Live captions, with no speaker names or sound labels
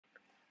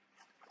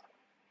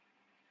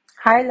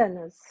Hi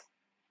learners,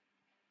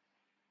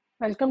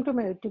 welcome to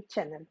my YouTube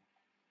channel.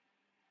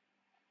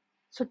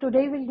 So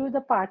today we'll do the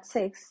part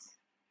 6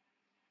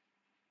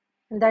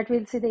 and that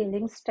we'll see the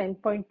innings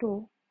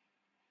 10.2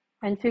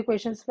 and few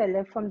questions were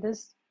left from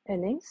this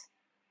innings.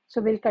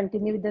 So we'll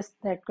continue with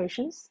that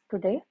questions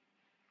today.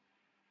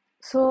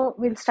 So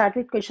we'll start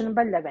with question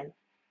number 11.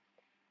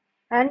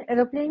 An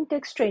aeroplane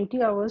takes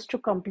 20 hours to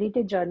complete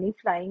a journey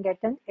flying at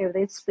an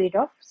average speed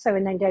of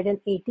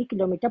 780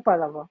 km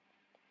per hour.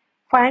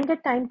 Find the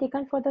time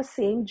taken for the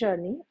same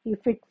journey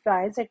if it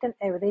flies at an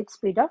average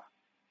speed of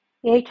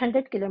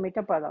 800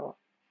 km per hour.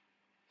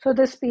 So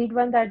the speed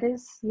one that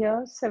is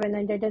here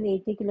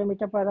 780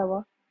 km per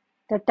hour.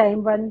 The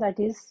time one that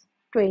is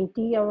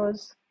 20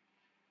 hours.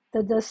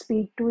 The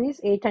speed two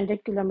is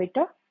 800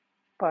 km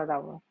per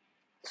hour.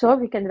 So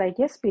we can write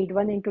here speed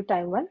one into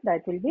time one,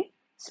 that will be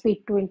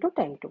speed two into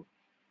time two.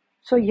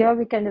 So here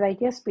we can write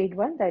here speed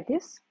one that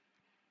is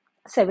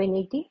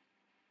 780,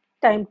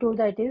 time two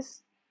that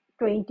is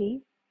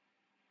 20,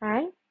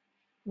 and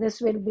this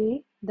will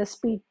be the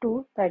speed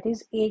two that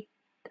is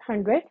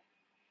 800,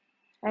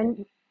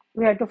 and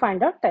we have to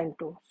find out time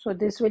two. So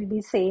this will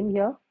be same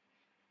here.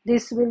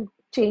 This will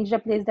change the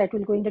place, that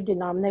will go in the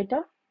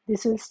denominator.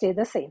 This will stay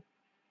the same.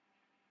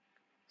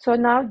 So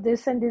now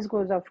this and this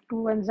goes off.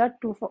 2 ones are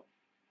 2 4.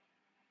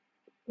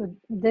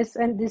 This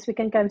and this we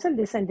can cancel.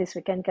 This and this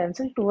we can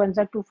cancel. 2 ones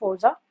are 2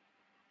 fours are.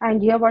 And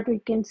here what we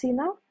can see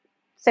now,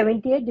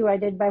 78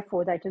 divided by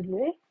 4, that will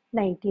be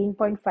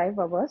 19.5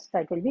 hours.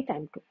 That will be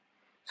time two.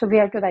 So we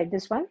have to write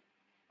this one.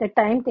 The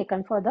time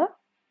taken for the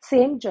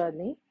same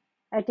journey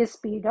at a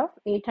speed of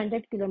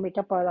 800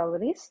 km per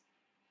hour is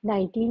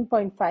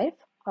 19.5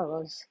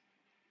 hours.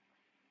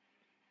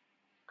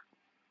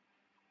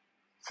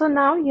 So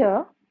now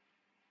here,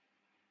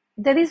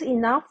 there is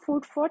enough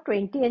food for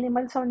 20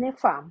 animals on a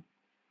farm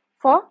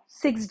for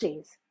 6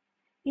 days.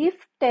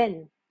 If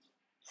 10,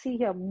 see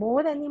here,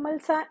 more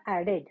animals are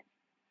added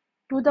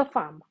to the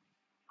farm,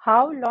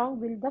 how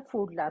long will the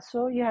food last?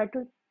 So you have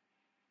to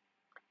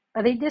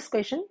read this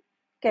question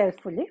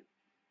carefully.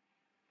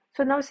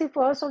 So now see,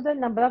 first of the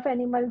number of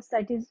animals,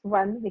 that is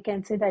 1, we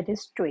can say that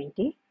is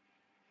 20.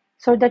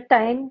 So the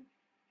time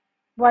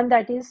 1,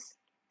 that is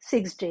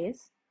 6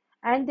 days.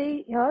 And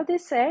here they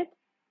said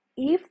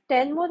if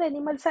 10 more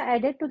animals are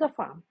added to the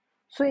farm.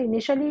 So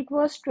initially it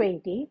was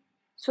 20.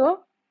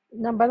 So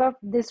number of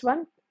this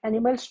one,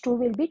 animals 2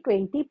 will be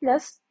 20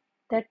 plus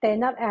the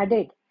 10 are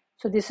added.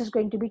 So this is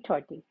going to be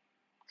 30.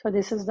 So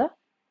this is the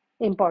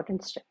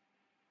important step.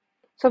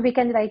 So we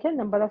can write a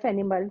number of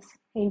animals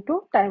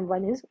into time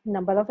 1 is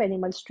number of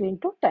animals 2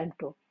 into time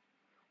 2.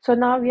 So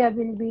now here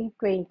will be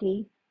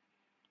 20.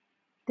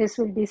 This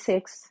will be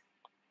 6.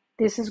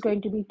 This is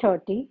going to be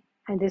 30.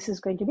 And this is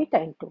going to be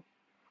time 2.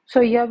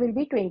 So here will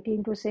be 20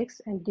 into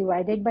 6 and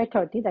divided by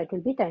 30, that will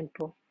be time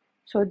 2.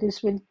 So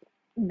this will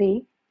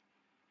be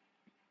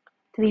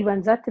 3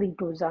 ones are 3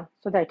 twos are.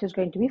 So that is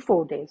going to be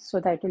 4 days. So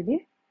that will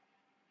be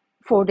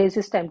 4 days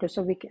is time 2.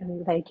 So we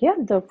can write here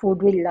the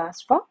food will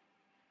last for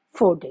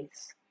 4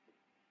 days.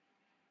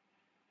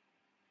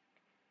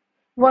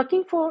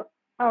 Working 4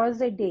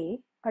 hours a day,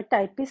 a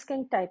typist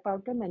can type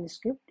out a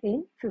manuscript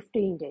in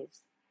 15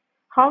 days.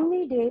 How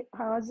many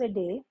hours a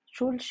day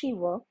should she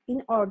work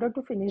in order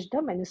to finish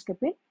the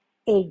manuscript in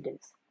 8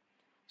 days?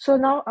 So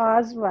now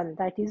hours 1,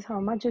 that is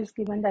how much is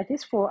given, that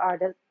is 4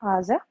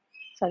 hours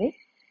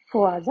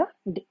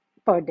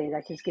per day,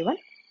 that is given.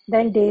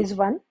 Then days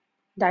 1,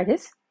 that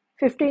is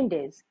 15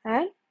 days.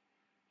 And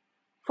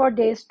for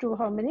days 2,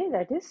 how many?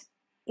 That is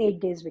 8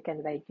 days we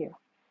can write here.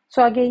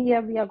 So again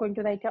here we are going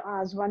to write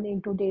hours 1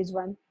 into days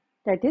 1,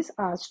 that is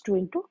hours 2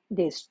 into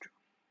days 2.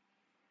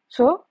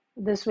 So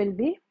this will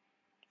be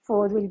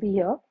 4 will be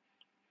here.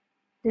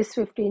 This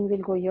 15 will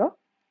go here.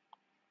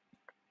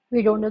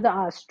 We don't know the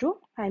hours 2,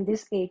 and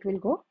this 8 will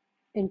go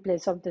in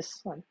place of this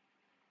one.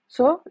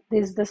 So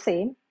this is the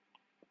same.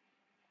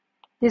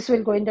 This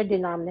will go in the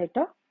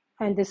denominator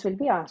and this will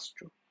be hours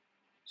 2.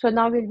 So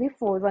now will be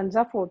 4 ones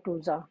are 4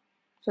 twos are.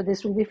 So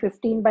this will be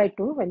 15 by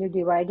 2. When you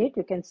divide it,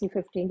 you can see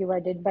 15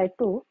 divided by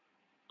 2.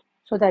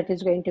 So that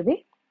is going to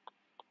be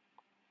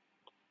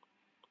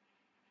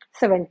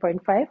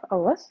 7.5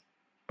 hours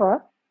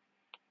per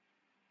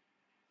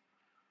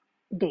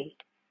day.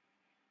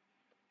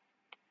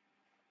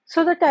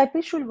 So the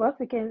typist should work.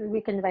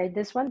 We can write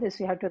this one. This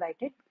we have to write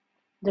it.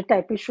 The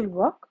typist should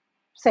work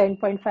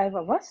 7.5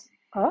 hours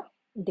a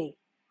day.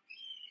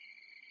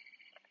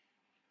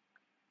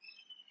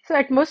 So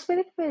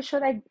atmospheric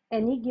pressure at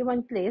any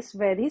given place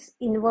varies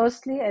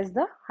inversely as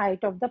the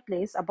height of the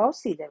place above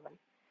sea level.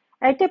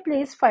 At a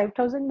place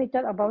 5,000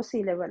 meters above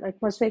sea level,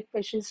 atmospheric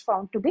pressure is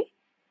found to be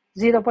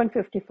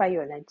 0.55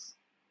 units.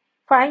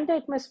 Find the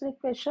atmospheric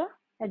pressure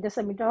at the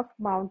summit of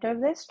Mount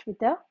Everest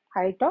with a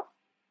height of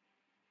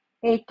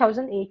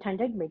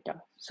 8,800 meters.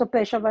 So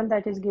pressure 1,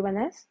 that is given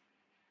as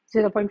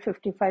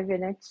 0.55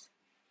 units.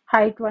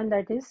 Height 1,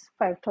 that is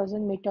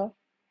 5,000 meters.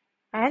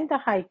 And the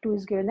height 2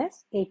 is given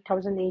as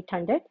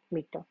 8,800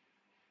 meters.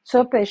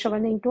 So pressure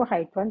 1 into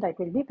height 1, that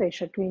will be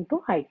pressure 2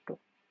 into height 2.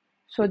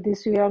 So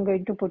this we are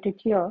going to put it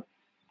here.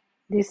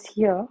 this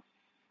here.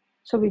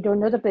 So we don't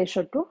know the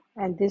pressure 2,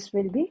 and this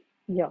will be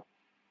here.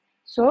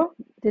 So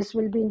this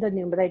will be in the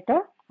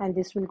numerator and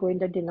this will go in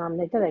the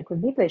denominator, that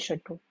will be pressure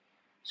 2.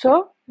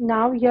 So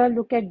now here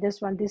look at this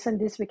one, this and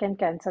this we can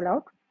cancel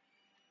out.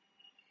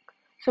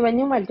 So when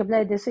you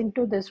multiply this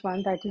into this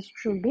one, that is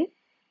should be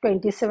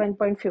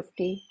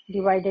 27.50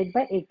 divided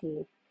by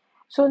 88.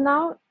 So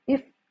now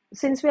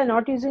since we are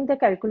not using the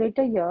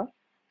calculator here,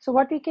 so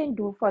what we can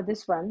do for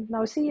this one,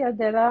 now see here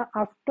there are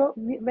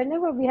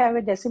whenever we have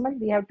a decimal,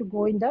 we have to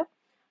go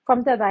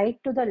from the right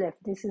to the left.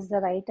 This is the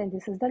right and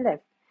this is the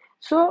left.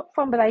 So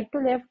from right to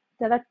left,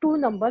 there are two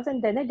numbers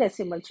and then a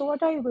decimal. So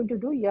what are you going to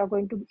do? You are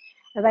going to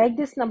write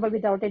this number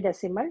without a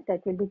decimal,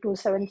 that will be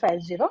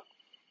 2750,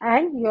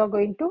 and you are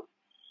going to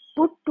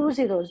put 2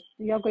 zeros.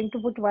 You are going to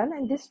put 1,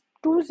 and this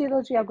 2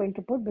 zeros you are going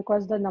to put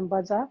because the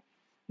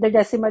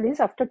decimal is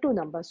after 2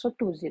 numbers. So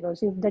 2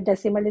 zeros. If the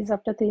decimal is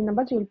after 3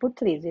 numbers, you will put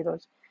 3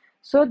 zeros.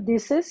 So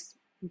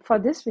for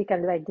this we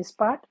can write this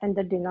part, and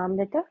the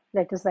denominator,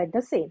 let us write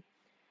the same.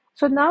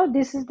 So now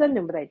this is the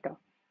numerator.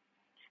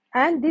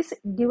 And this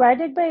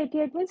divided by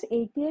 88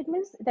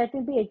 means that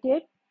will be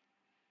 88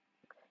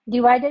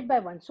 divided by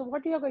 1. So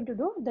what you are going to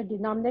do, the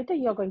denominator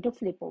you are going to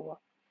flip over.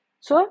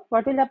 So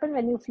what will happen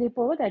when you flip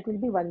over, that will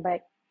be 1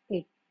 by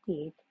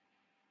 88.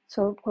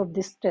 So hope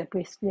this step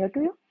is clear to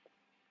you.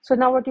 So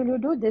now what will you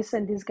do, this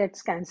and this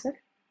gets cancelled.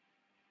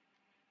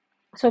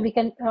 So we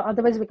can,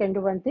 otherwise we can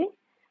do one thing.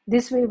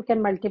 This way we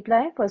can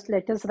multiply. First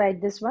let us write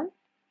this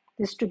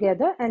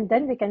together, and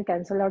then we can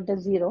cancel out the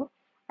 0.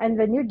 And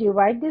when you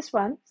divide this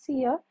one, see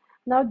here,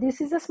 now this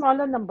is a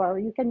smaller number.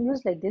 You can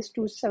use like this,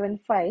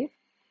 275.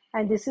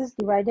 And this is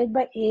divided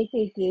by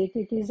 888.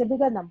 It is a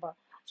bigger number.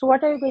 So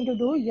what are you going to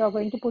do? You are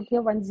going to put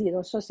here 1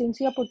 0. So since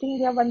you are putting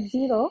here 1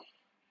 0,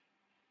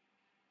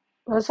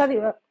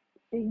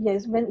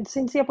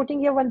 since you are putting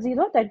here 1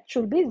 0, that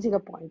should be 0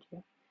 point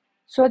here.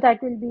 So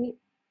that will be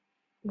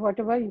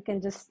whatever, you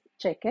can just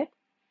check it.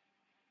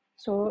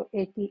 So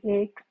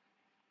 88,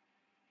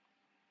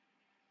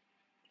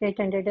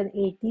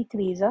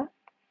 883 are.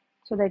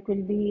 So that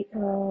will be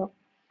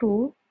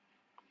 2,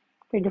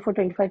 24,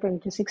 25,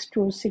 26,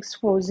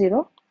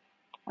 2640.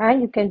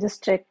 And you can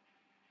just check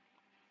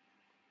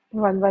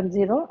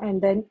 110,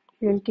 and then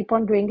you will keep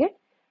on doing it.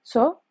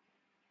 So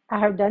I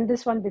have done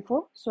this one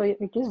before, so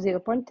it is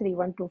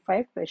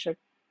 0.3125 pressure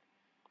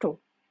 2.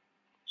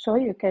 So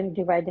you can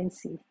divide and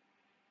see.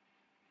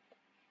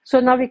 So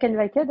now we can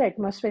write here the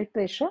atmospheric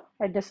pressure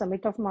at the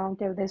summit of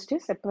Mount Everest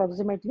is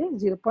approximately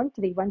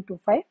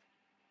 0.3125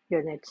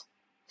 units.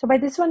 So by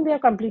this one we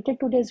have completed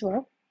today's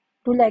work.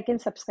 Do like and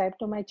subscribe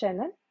to my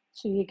channel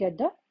so you get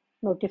the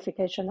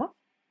notification of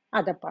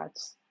other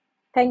parts.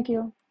 Thank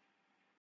you.